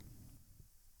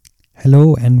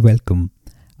Hello and welcome.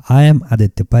 I am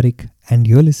Aditya Parik and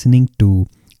you're listening to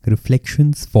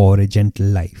Reflections for a Gentle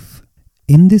Life.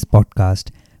 In this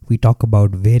podcast, we talk about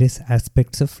various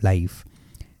aspects of life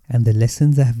and the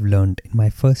lessons I have learned in my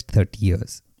first 30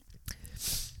 years.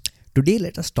 Today,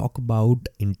 let us talk about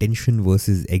intention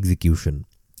versus execution.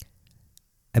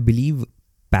 I believe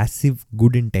passive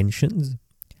good intentions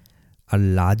are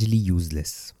largely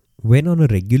useless. When on a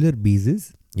regular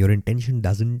basis, your intention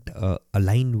doesn't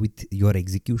align with your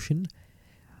execution,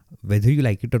 whether you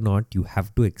like it or not, you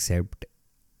have to accept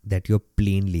that you're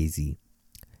plain lazy.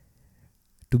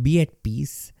 To be at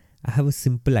peace, I have a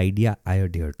simple idea I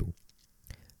adhere to.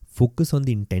 Focus on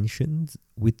the intentions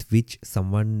with which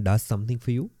someone does something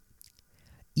for you,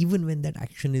 even when that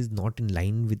action is not in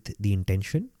line with the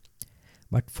intention,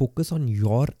 but focus on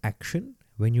your action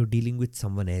when you're dealing with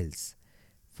someone else.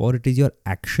 For it is your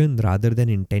action rather than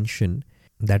intention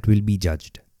that will be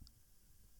judged.